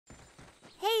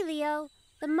Hi, Leo.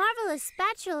 The marvelous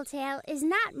spatule tail is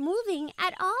not moving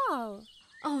at all.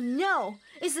 Oh, no.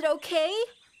 Is it okay?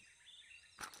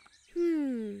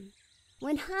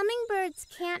 When hummingbirds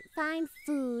can't find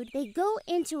food, they go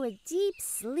into a deep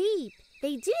sleep.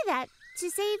 They do that to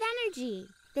save energy.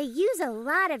 They use a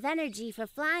lot of energy for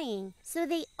flying, so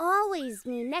they always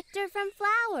need nectar from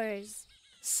flowers.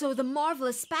 So the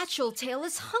marvelous spatule tail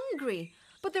is hungry,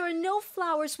 but there are no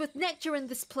flowers with nectar in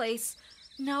this place.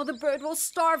 Now the bird will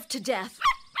starve to death.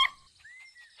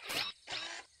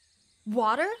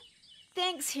 Water?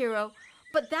 Thanks, Hero,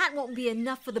 but that won't be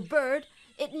enough for the bird.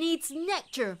 It needs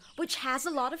nectar, which has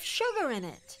a lot of sugar in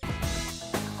it.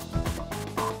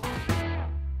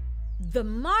 The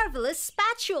marvelous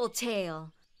spatule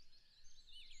tail.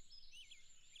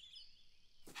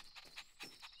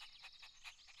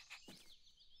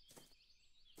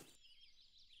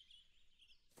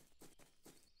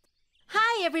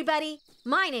 Hi, everybody.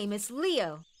 My name is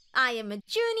Leo. I am a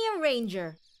junior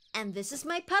ranger, and this is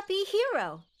my puppy,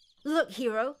 Hero. Look,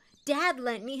 Hero, Dad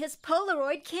lent me his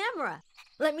Polaroid camera.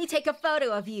 Let me take a photo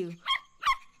of you.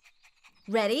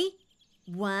 Ready?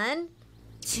 1,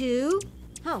 2.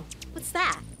 Oh, what's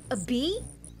that? A bee?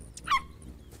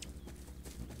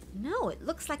 No, it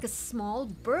looks like a small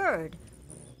bird.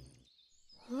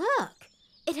 Look,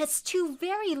 it has 2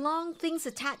 very long things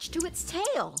attached to its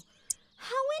tail.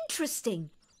 How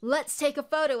interesting. Let's take a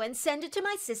photo and send it to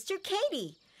my sister,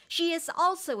 Katie. She is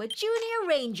also a junior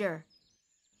ranger.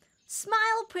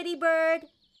 Smile, pretty bird.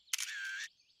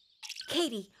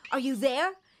 Katie, are you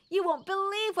there? You won't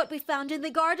believe what we found in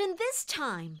the garden this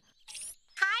time.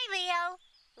 Hi, Leo.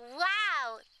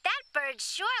 Wow, that bird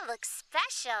sure looks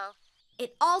special.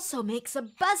 It also makes a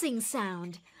buzzing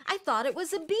sound. I thought it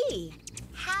was a bee.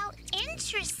 How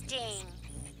interesting.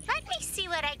 Let me see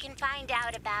what I can find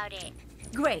out about it.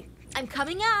 Great, I'm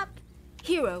coming up.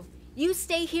 Hero, you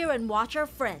stay here and watch our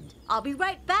friend. I'll be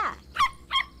right back.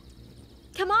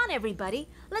 Come on, everybody.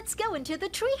 Let's go into the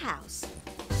treehouse.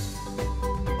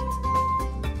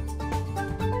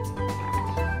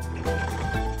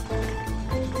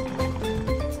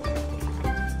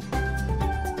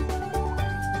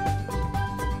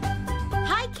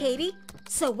 Hi, Katie.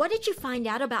 So what did you find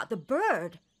out about the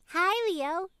bird? Hi,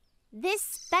 Leo. This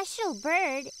special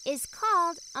bird is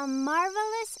called a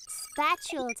marvelous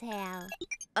spatule tail.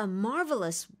 A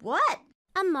marvelous what?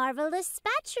 A marvelous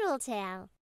spatule tail.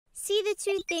 See the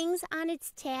 2 things on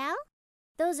its tail?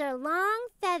 Those are long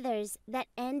feathers that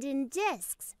end in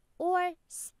discs, or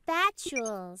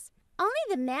spatules. Only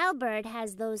the male bird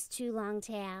has those 2 long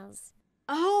tails.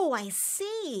 Oh, I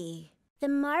see. The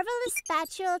marvelous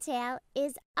spatule tail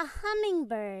is a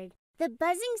hummingbird. The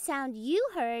buzzing sound you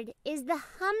heard is the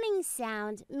humming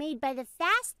sound made by the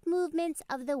fast movements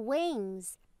of the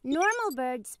wings. Normal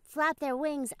birds flap their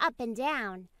wings up and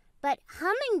down, but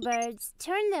hummingbirds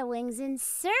turn their wings in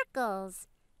circles.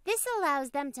 This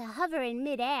allows them to hover in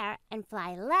midair and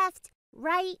fly left,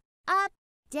 right, up,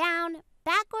 down,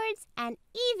 backwards, and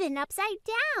even upside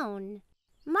down.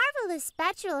 Marvelous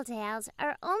spatule tails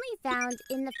are only found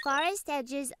in the forest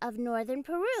edges of northern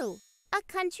Peru, a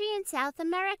country in South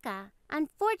America.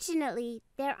 Unfortunately,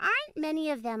 there aren't many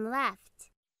of them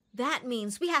left. That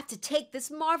means we have to take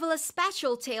this marvelous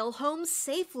spatule tail home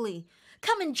safely.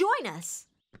 Come and join us.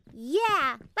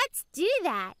 Yeah, let's do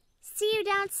that. See you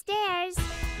downstairs.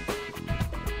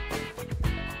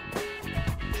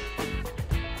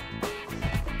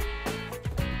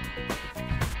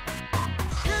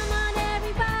 Come on,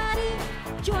 everybody,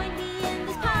 join me in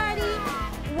this party.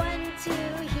 1, 2,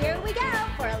 here we go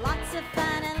for lots of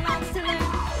fun and lots to learn.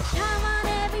 Come on,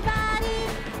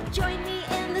 everybody, join me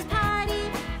in this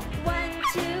party. 1,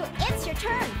 2, it's your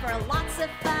turn for lots of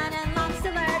fun and lots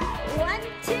to learn. 1,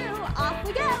 2, off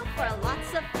we go for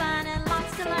lots of fun and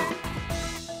lots to learn.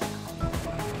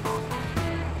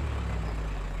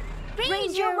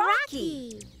 Ranger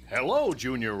Rocky! Hello,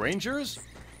 Junior Rangers.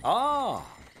 Ah,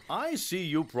 I see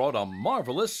you brought a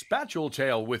marvelous spatule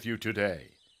tail with you today.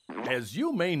 As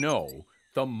you may know,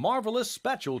 the marvelous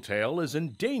spatule tail is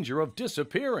in danger of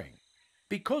disappearing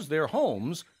because their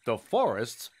homes, the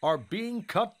forests, are being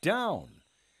cut down.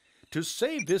 To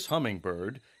save this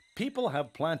hummingbird, people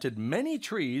have planted many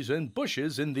trees and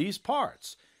bushes in these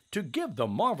parts to give the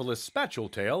marvelous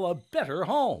spatule tail a better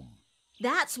home.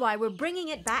 That's why we're bringing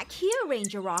it back here,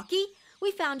 Ranger Rocky.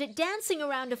 We found it dancing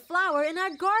around a flower in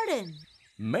our garden.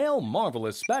 Male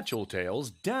marvelous spatule tails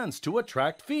dance to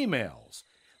attract females.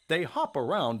 They hop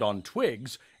around on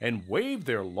twigs and wave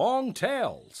their long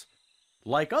tails.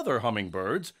 Like other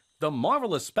hummingbirds, the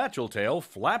marvelous spatule tail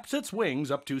flaps its wings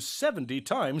up to 70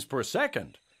 times per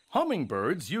second.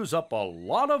 Hummingbirds use up a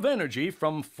lot of energy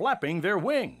from flapping their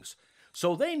wings,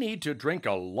 so they need to drink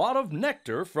a lot of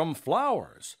nectar from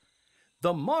flowers.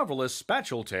 The marvelous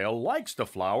spatuletail likes the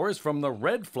flowers from the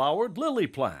red-flowered lily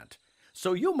plant,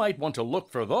 so you might want to look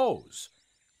for those.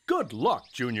 Good luck,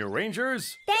 Junior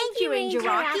Rangers! Thank you, Ranger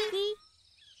Rocky. Rocky.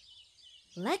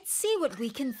 Let's see what we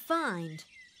can find.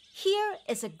 Here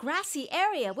is a grassy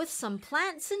area with some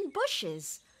plants and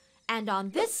bushes. And on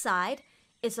this side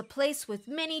is a place with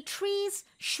many trees,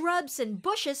 shrubs, and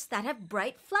bushes that have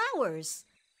bright flowers.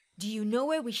 Do you know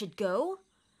where we should go?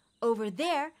 Over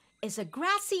there is a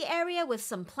grassy area with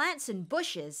some plants and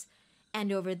bushes.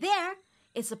 And over there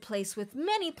is a place with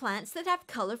many plants that have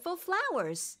colorful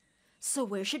flowers. So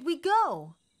where should we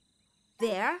go?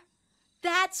 There?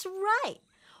 That's right.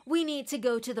 We need to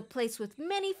go to the place with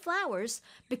many flowers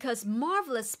because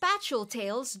marvelous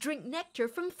spatuletails drink nectar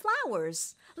from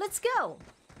flowers. Let's go.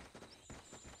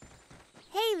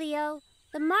 Hey, Leo.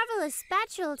 The marvelous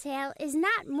spatuletail is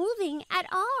not moving at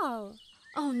all.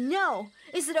 Oh no,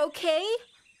 is it okay?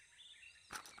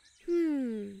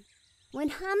 When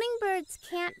hummingbirds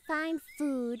can't find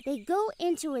food, they go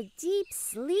into a deep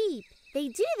sleep. They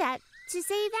do that to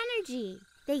save energy.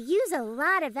 They use a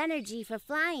lot of energy for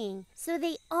flying, so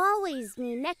they always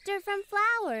need nectar from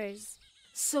flowers.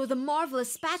 So the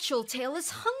marvelous spatuletail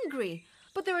is hungry,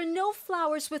 but there are no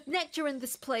flowers with nectar in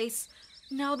this place.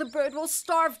 Now the bird will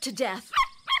starve to death.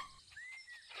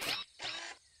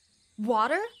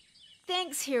 Water?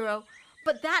 Thanks, Hero,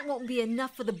 but that won't be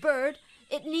enough for the bird.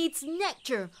 It needs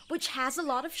nectar, which has a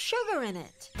lot of sugar in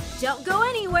it. Don't go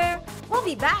anywhere. We'll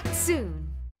be back soon.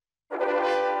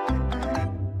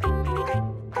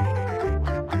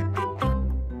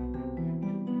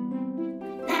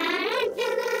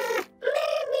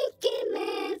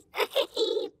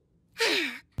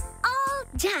 All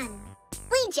done.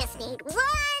 We just need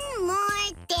one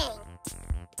more thing.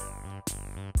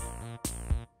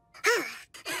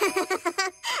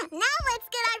 Now let's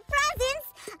get our presents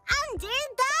under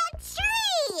the tree.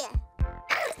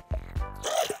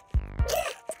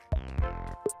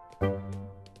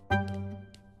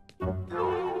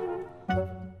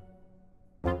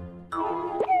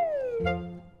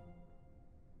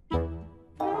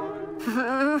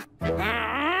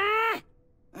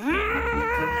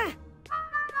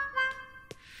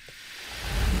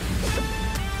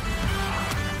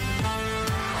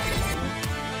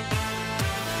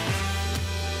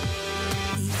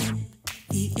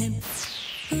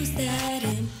 Who's that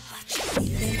imp?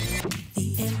 The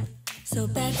imp, so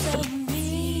bad, so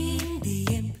mean.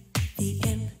 The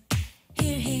imp,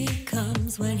 here he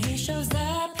comes. When he shows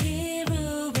up, he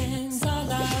ruins all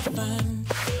our fun.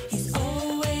 He's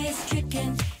always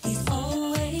tricking, he's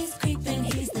always creeping.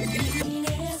 He's the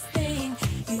meanest thing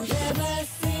you've ever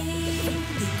seen.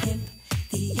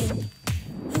 The imp,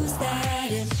 who's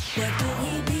that imp? What will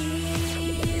he be?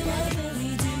 What will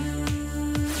he do?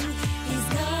 He's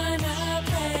gonna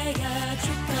play a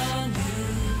trick on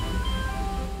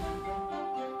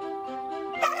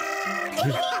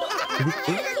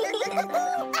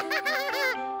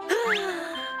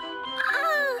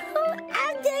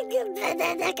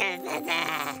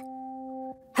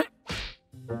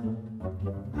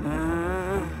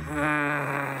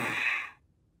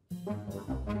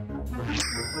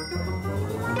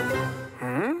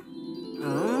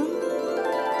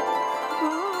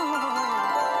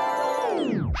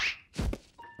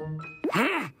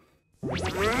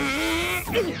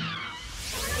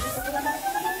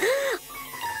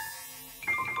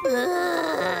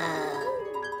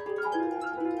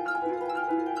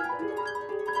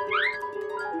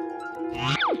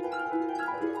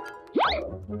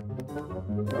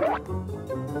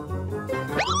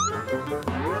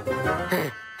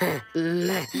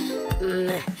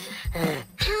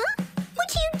What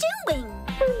are you doing?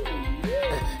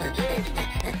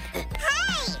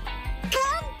 Hey!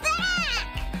 Come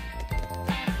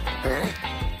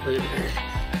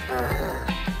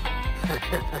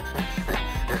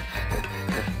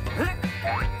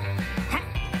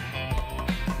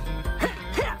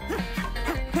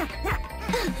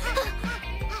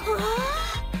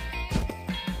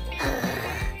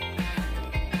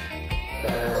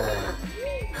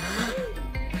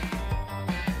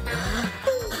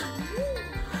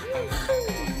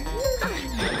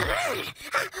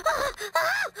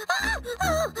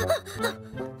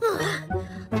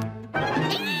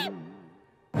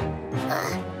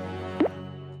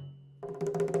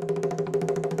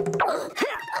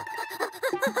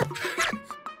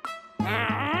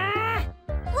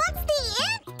What's the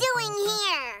imp doing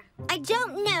here? I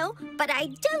don't know, but I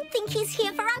don't think he's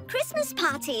here for our Christmas Christmas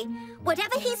party.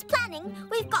 Whatever he's planning,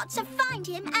 we've got to find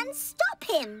him and stop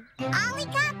him.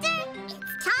 Ollycopter, it's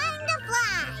time to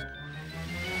fly.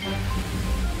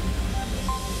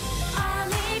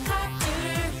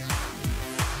 Ollycopter,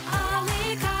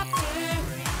 Ollycopter,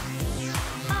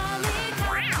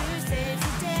 Ollycopter saves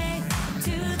the day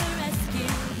to the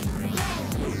rescue.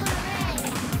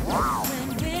 When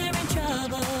we're in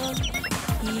trouble,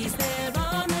 he's there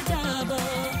on the double.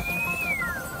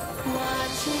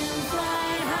 Watch him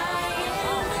fly high in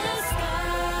the sky.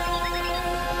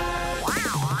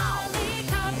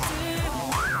 Ollycopter,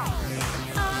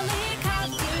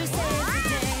 Ollycopter saves the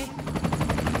day.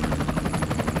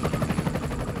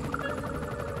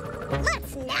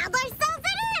 Let's nab ourselves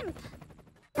an imp.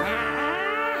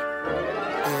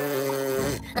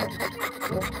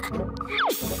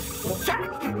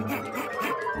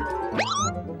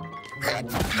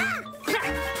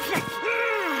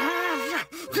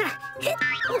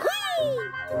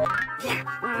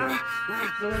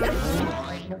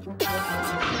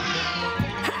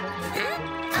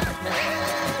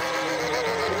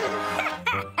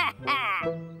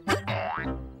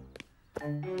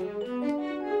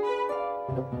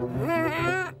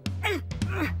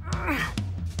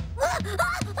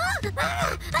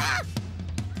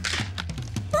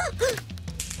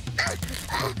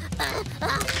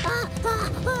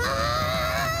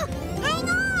 Hang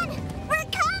on! We're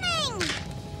coming!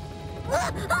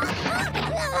 Huh?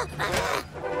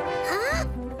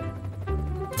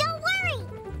 Don't worry!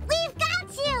 We've got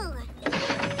you!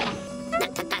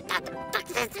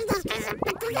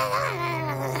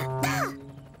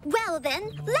 Well then,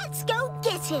 let's go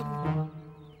get him.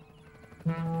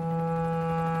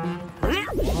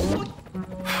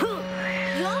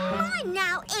 You're mine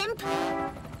now, imp.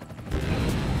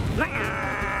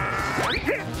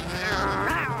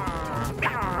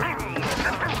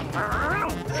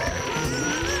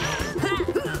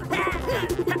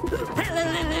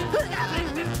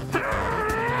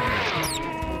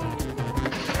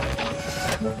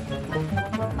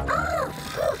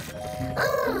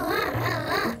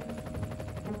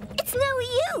 It's no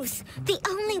use. The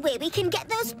only way we can get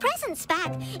those presents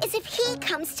back is if he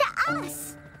comes to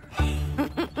us.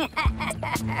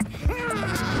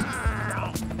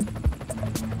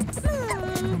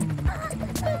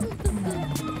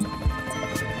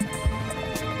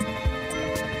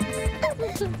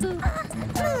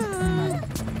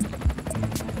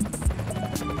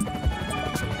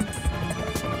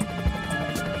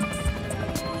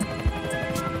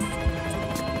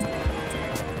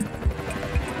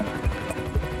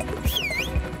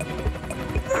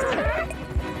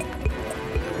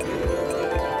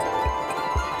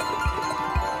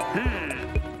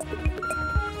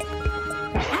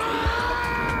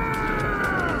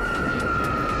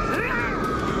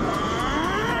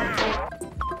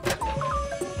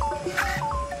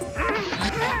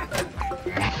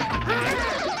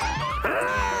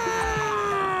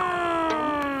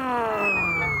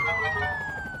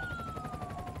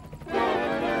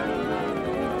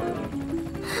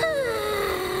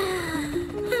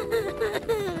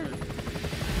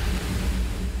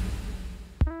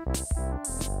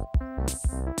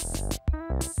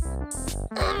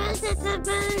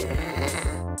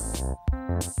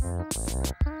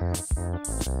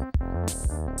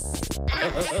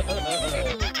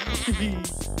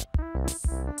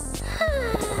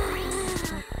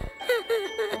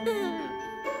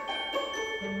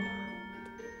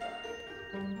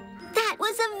 That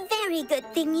was a very good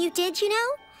thing you did, you know?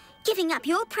 Giving up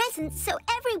your presents so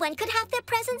everyone could have their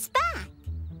presents back.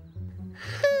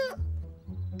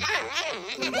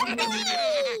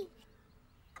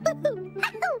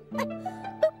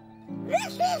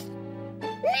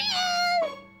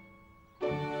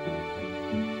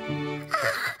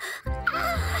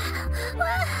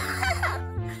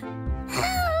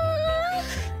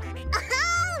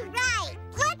 All right,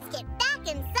 let's get back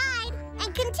inside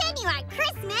and continue our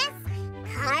Christmas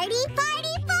party,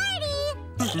 party, party!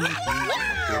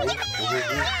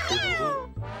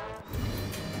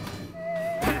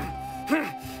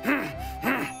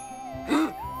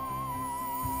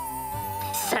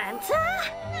 Santa?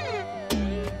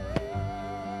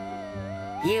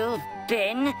 You've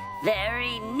been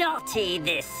very naughty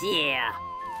this year.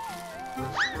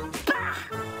 Bah!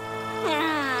 Ah.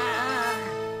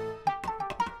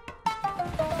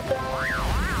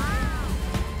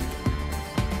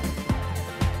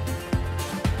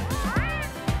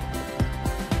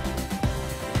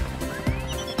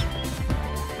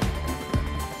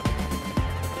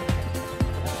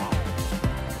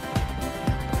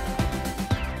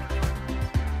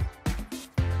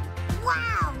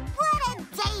 Wow, what a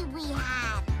day we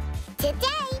had!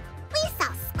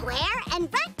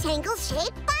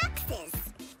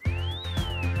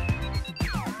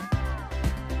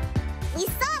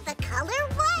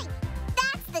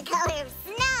 color of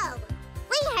snow.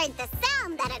 We heard the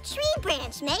sound that a tree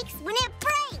branch makes when it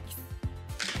breaks.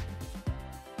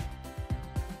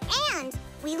 And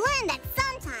we learned that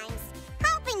sometimes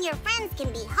helping your friends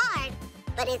can be hard,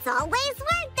 but it's always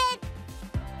worth it.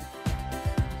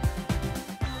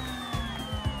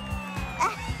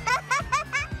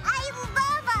 I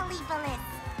love Olipolis.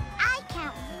 I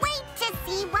can't wait to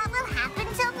see what will happen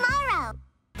tomorrow.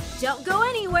 Don't go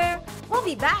anywhere. We'll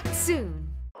be back soon.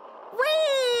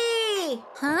 Whee!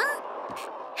 Huh?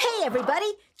 Hey,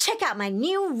 everybody. Check out my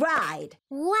new ride.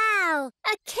 Wow,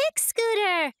 a kick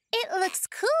scooter. It looks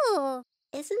cool.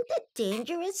 Isn't it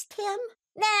dangerous, Tim?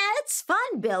 Nah, it's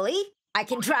fun, Billy. I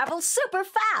can travel super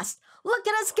fast. Look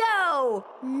at us go.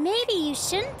 Maybe you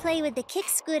shouldn't play with the kick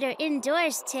scooter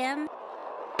indoors, Tim.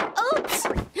 Oops.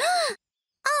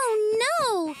 Oh,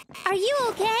 no! Are you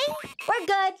okay? We're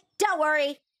good. Don't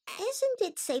worry. Isn't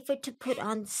it safer to put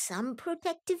on some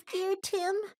protective gear,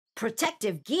 Tim?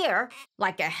 Protective gear?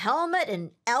 Like a helmet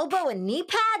and elbow and knee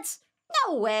pads?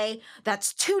 No way.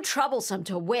 That's too troublesome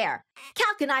to wear.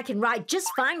 Calc and I can ride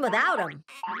just fine without them.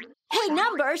 Hey,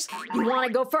 Numbers, you want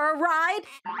to go for a ride?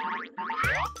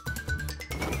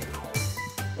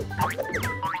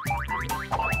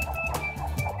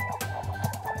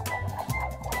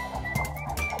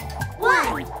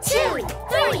 One, 2,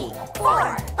 3,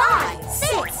 4, 5,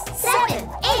 6, 7,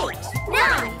 8,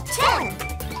 9, 10.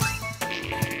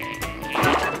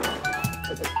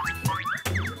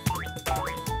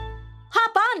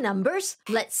 Hop on, Numbers.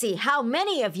 Let's see how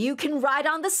many of you can ride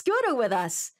on the scooter with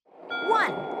us. 1,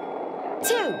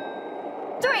 2,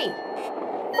 3, 4,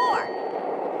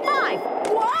 5.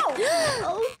 Whoa!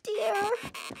 Oh, dear.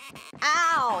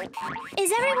 Ow!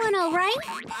 Is everyone all right?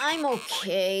 I'm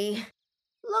okay.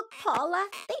 Look, Paula,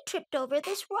 they tripped over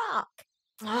this rock.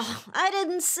 Oh, I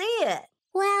didn't see it.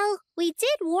 Well, we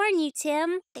did warn you,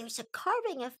 Tim. There's a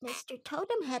carving of Mr.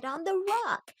 Totemhead on the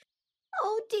rock.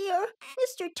 Oh, dear.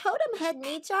 Mr. Totemhead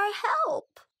needs our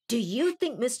help. Do you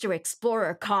think Mr.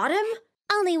 Explorer caught him?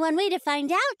 Only one way to find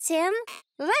out, Tim.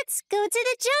 Let's go to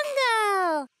the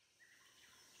jungle.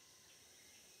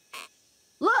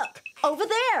 Look, over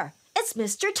there. It's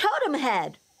Mr.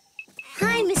 Totemhead.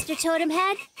 Hi, Mr.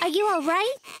 Totemhead. Are you all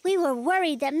right? We were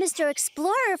worried that Mr.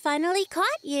 Explorer finally caught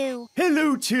you.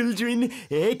 Hello, children.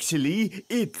 Actually,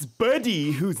 it's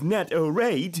Buddy who's not all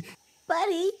right.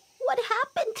 Buddy, what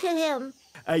happened to him?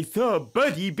 I saw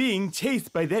Buddy being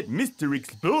chased by that Mr.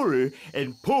 Explorer,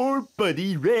 and poor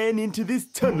Buddy ran into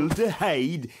this tunnel to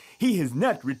hide. He has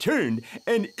not returned,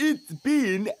 and it's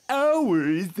been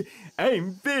hours.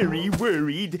 I'm very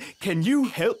worried. Can you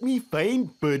help me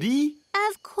find Buddy?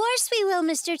 Of course we will,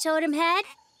 Mr. Totemhead.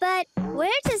 But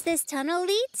where does this tunnel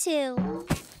lead to?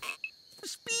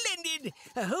 Splendid!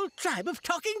 A whole tribe of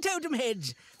talking totem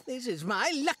heads. This is my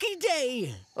lucky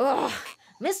day. Ugh,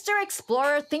 Mr.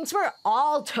 Explorer thinks we're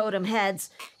all totem heads.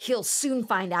 He'll soon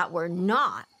find out we're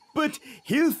not. But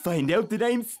he'll find out that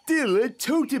I'm still a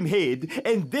totem head,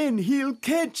 and then he'll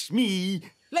catch me.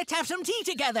 Let's have some tea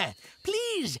together.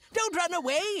 Please, don't run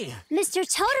away. Mr.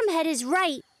 Totemhead is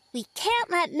right. We can't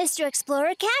let Mr.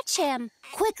 Explorer catch him.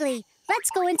 Quickly, let's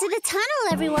go into the tunnel,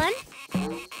 everyone.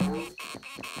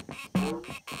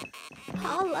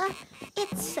 Paula,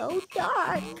 it's so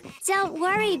dark. Don't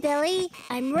worry, Billy.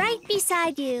 I'm right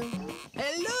beside you.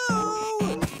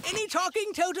 Hello? Any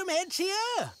talking totem heads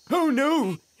here? Oh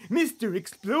no! Mr.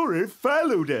 Explorer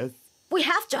followed us. We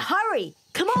have to hurry.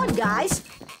 Come on, guys.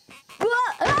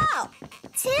 Whoa!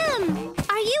 Tim,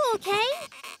 are you okay?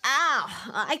 Ow,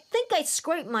 I think I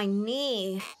scraped my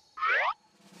knee.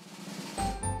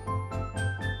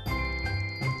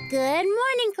 Good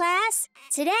morning, class.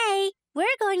 Today,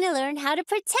 we're going to learn how to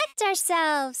protect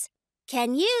ourselves.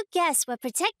 Can you guess what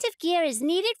protective gear is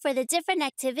needed for the different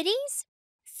activities?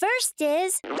 First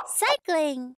is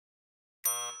cycling.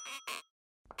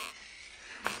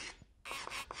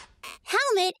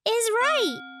 Helmet is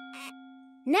right.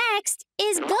 Next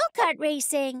is go-kart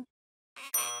racing.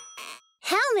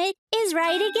 Helmet is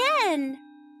right again.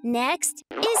 Next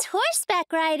is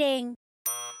horseback riding.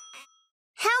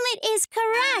 Helmet is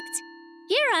correct.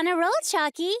 You're on a roll,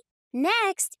 Chalky.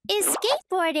 Next is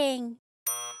skateboarding.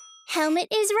 Helmet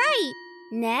is right.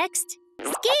 Next,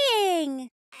 skiing.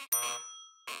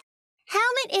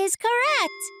 Helmet is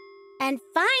correct. And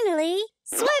finally,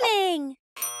 swimming.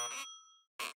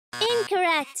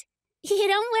 Incorrect. You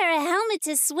don't wear a helmet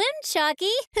to swim,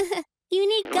 Chalky. You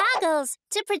need goggles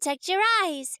to protect your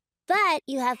eyes. But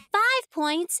you have 5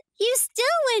 points. You still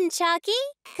win, Chalky.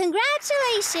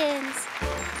 Congratulations.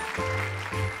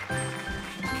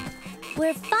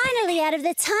 We're finally out of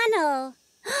the tunnel.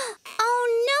 Oh,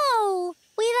 no.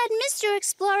 We let Mr.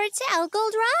 Explorer to El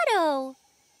Goldrado.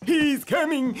 He's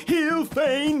coming. He'll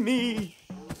find me.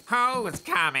 Who's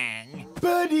coming?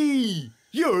 Buddy,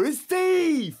 you're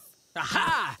safe.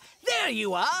 Aha! There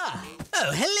you are!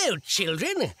 Oh, hello,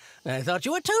 children. I thought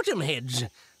you were totem heads.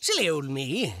 Silly old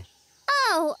me.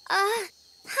 Oh, hi,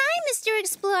 Mr.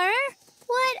 Explorer.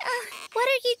 What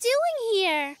are you doing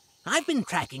here? I've been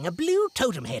tracking a blue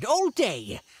totem head all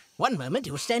day. One moment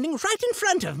he was standing right in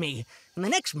front of me, and the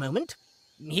next moment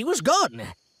he was gone.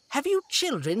 Have you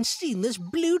children seen this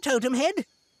blue totem head?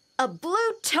 A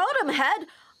blue totem head?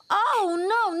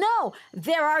 Oh, no.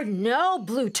 There are no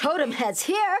blue totem heads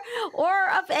here or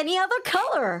of any other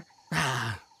color.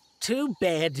 Ah, too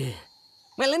bad.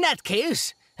 Well, in that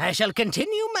case, I shall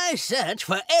continue my search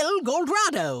for El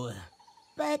Goldrado.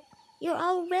 But you're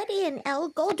already in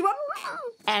El Goldrado.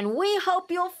 And we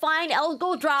hope you'll find El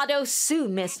Goldrado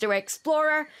soon, Mr.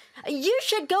 Explorer. You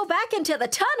should go back into the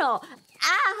tunnel.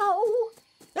 Ow!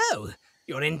 Oh,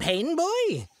 you're in pain,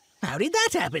 boy? How did that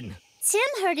happen?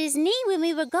 Tim hurt his knee when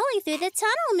we were going through the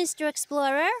tunnel, Mr.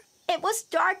 Explorer. It was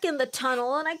dark in the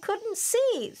tunnel and I couldn't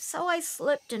see, so I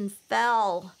slipped and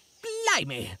fell.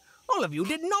 Blimey! All of you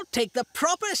did not take the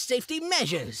proper safety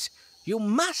measures. You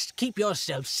must keep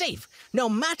yourself safe, no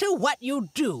matter what you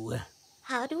do.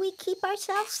 How do we keep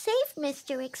ourselves safe,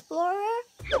 Mr. Explorer?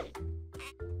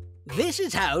 This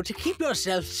is how to keep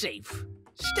yourself safe.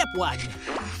 Step 1.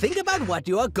 Think about what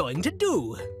you are going to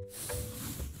do.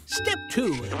 Step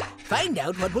 2. Find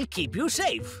out what will keep you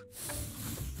safe.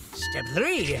 Step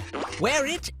 3. Wear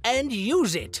it and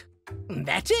use it.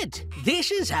 That's it. This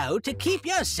is how to keep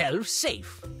yourself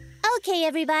safe. Okay,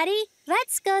 everybody,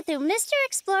 let's go through Mr.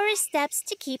 Explorer's steps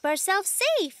to keep ourselves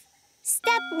safe.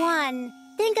 Step 1.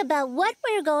 Think about what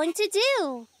we're going to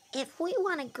do. If we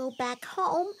want to go back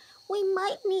home, we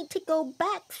might need to go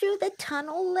back through the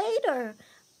tunnel later.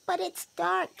 But it's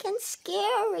dark and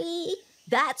scary.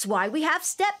 That's why we have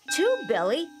step 2,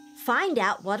 Billy. Find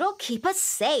out what'll keep us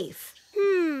safe.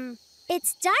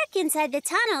 It's dark inside the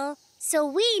tunnel, so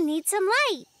we need some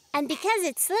light. And because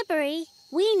it's slippery,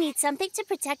 we need something to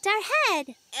protect our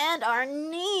head. And our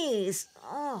knees.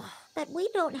 Oh, but we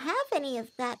don't have any of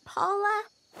that, Paula.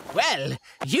 Well,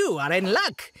 you are in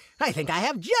luck. I think I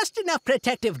have just enough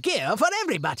protective gear for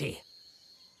everybody.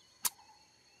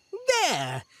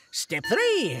 There! Step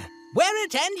 3. Wear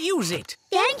it and use it.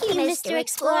 Thank you, Mr.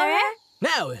 Explorer.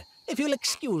 Now, if you'll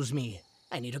excuse me,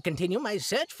 I need to continue my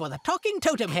search for the talking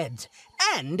totem heads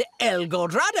and El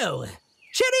Goldrado.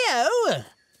 Cheerio!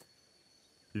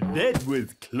 That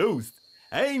was close.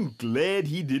 I'm glad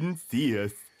he didn't see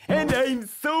us. And I'm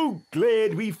so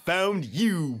glad we found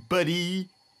you, buddy.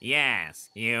 Yes,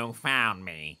 you found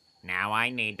me. Now I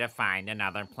need to find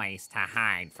another place to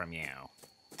hide from you.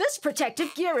 This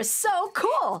protective gear is so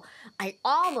cool. I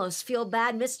almost feel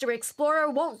bad Mr. Explorer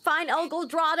won't find El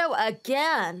Goldrado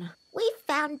again. We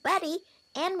found Buddy,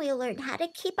 and we learned how to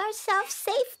keep ourselves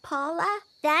safe, Paula.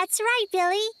 That's right,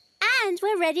 Billy. And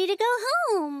we're ready to go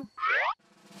home.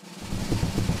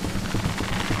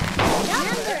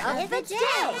 Number of the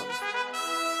day.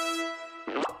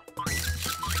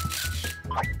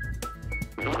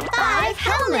 5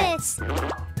 helmets.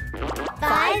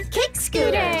 5 kick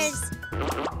scooters.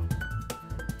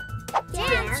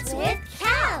 Dance with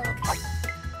Cal.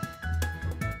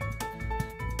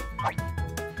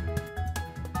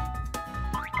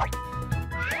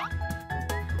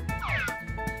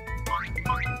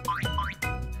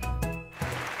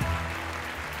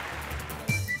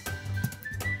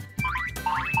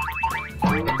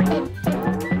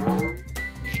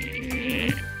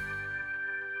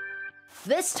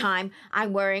 This time,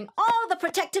 I'm wearing all the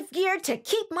protective gear to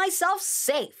keep myself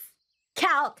safe.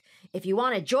 Calc, if you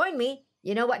want to join me,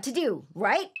 you know what to do,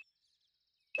 right?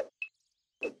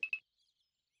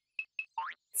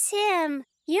 Tim,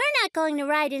 you're not going to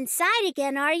ride inside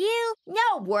again, are you?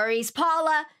 No worries,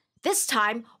 Paula. This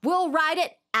time, we'll ride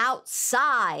it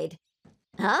outside.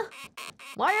 Huh?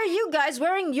 Why are you guys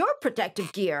wearing your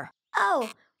protective gear? Oh,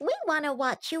 we want to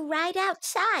watch you ride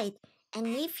outside. And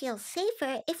we feel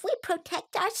safer if we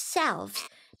protect ourselves.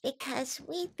 Because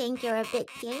we think you're a bit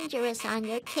dangerous on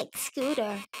your kick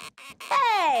scooter.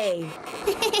 Hey!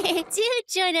 Do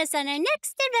join us on our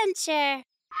next adventure.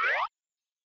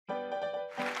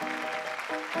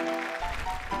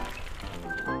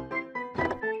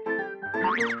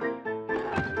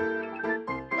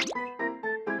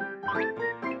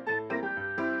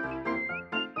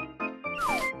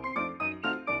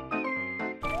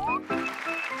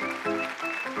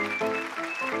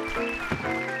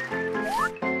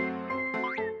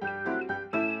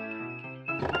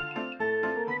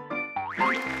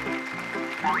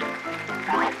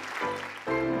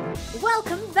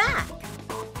 welcome back.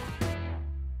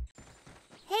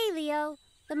 Hey, Leo.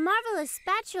 The marvelous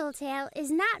spatule tail is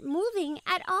not moving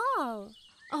at all.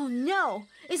 Oh no,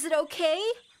 is it okay?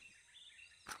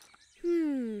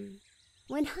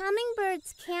 When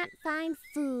hummingbirds can't find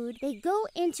food, they go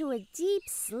into a deep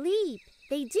sleep.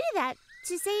 They do that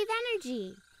to save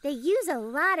energy. They use a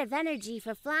lot of energy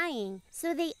for flying,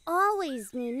 so they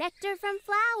always need nectar from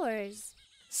flowers.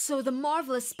 So the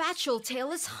marvelous spatule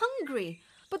tail is hungry,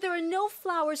 but there are no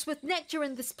flowers with nectar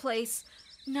in this place.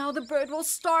 Now the bird will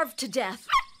starve to death.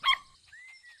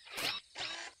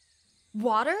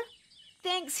 Water?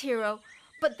 Thanks, Hero,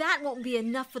 but that won't be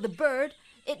enough for the bird.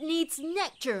 It needs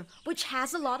nectar, which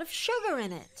has a lot of sugar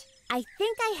in it. I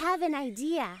think I have an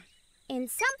idea. In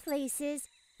some places,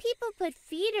 people put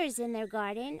feeders in their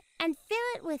garden and fill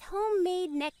it with homemade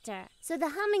nectar, so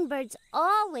the hummingbirds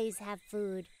always have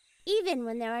food, even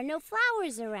when there are no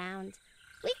flowers around.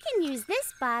 We can use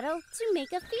this bottle to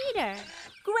make a feeder.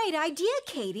 Great idea,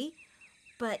 Katie.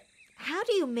 But how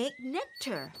do you make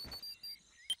nectar?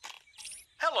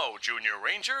 Hello, Junior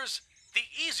Rangers. The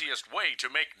easiest way to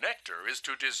make nectar is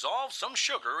to dissolve some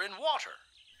sugar in water.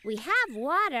 We have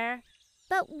water,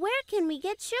 but where can we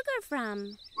get sugar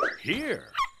from?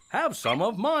 Here, have some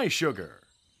of my sugar.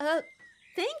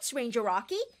 Thanks, Ranger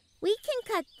Rocky. We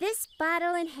can cut this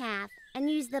bottle in half and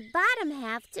use the bottom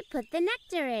half to put the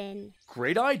nectar in.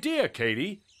 Great idea,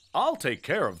 Katie. I'll take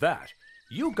care of that.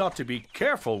 You got to be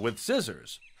careful with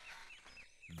scissors.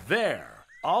 There.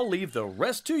 I'll leave the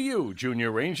rest to you,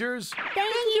 Junior Rangers.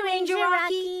 Thank you, Ranger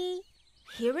Rocky.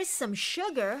 Here is some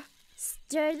sugar.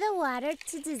 Stir the water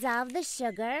to dissolve the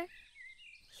sugar.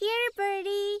 Here,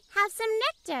 Birdie, have some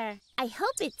nectar. I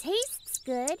hope it tastes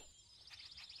good.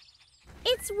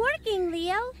 It's working,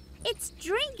 Leo. It's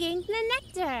drinking the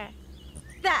nectar.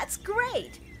 That's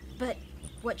great. But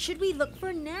what should we look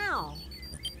for now?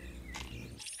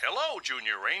 Hello,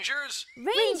 Junior Rangers.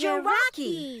 Ranger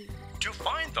Rocky. To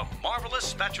find the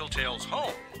marvelous spatule tail's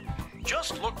home,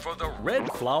 just look for the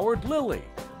red-flowered lily,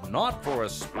 not for a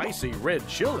spicy red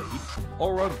chili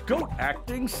or a goat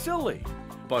acting silly,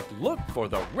 but look for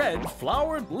the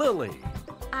red-flowered lily.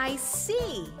 I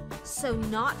see. So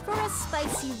not for a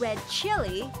spicy red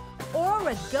chili or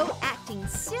a goat acting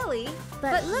silly,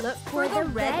 but look for the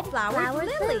red-flowered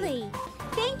lily.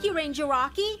 Thank you, Ranger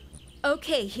Rocky.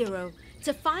 Okay, Hero.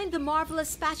 To find the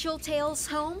marvelous spatule tail's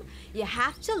home, you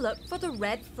have to look for the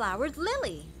red-flowered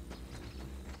lily.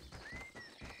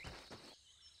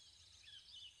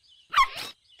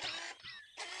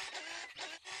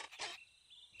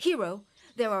 Hero,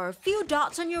 there are a few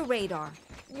dots on your radar.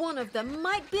 One of them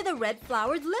might be the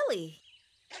red-flowered lily.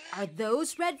 Are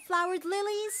those red-flowered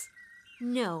lilies?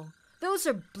 No, those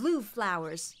are blue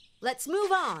flowers. Let's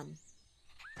move on.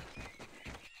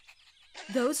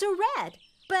 Those are red,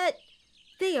 but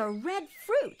they are red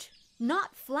fruit,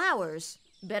 not flowers.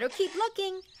 Better keep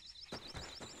looking.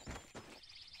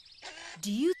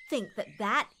 Do you think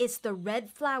that is the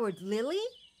red-flowered lily?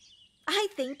 I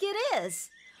think it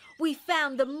is. We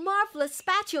found the marvelous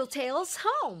spatule tail's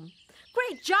home.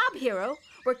 Great job, Hero.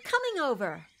 We're coming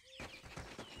over.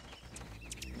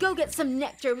 Go get some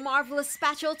nectar, marvelous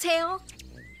spatule tail.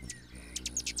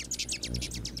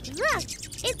 Look,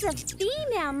 it's a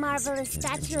female marvelous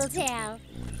spatule tail.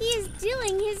 He is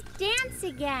doing his dance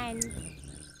again.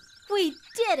 We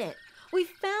did it! We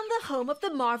found the home of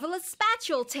the marvelous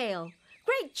spatule tail.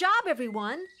 Great job,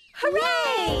 everyone!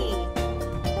 Hooray!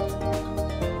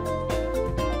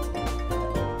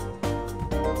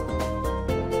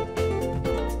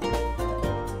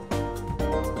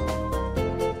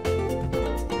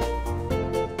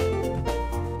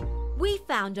 We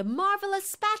found a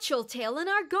marvelous spatule tail in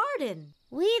our garden.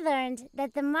 We learned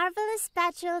that the marvelous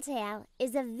spatule tail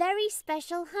is a very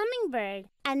special hummingbird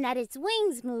and that its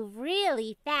wings move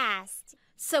really fast.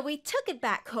 So we took it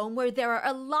back home where there are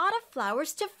a lot of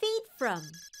flowers to feed from.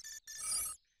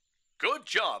 Good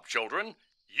job, children.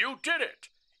 You did it.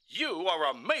 You are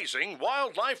amazing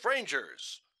wildlife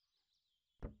rangers.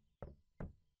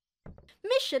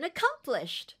 Mission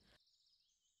accomplished.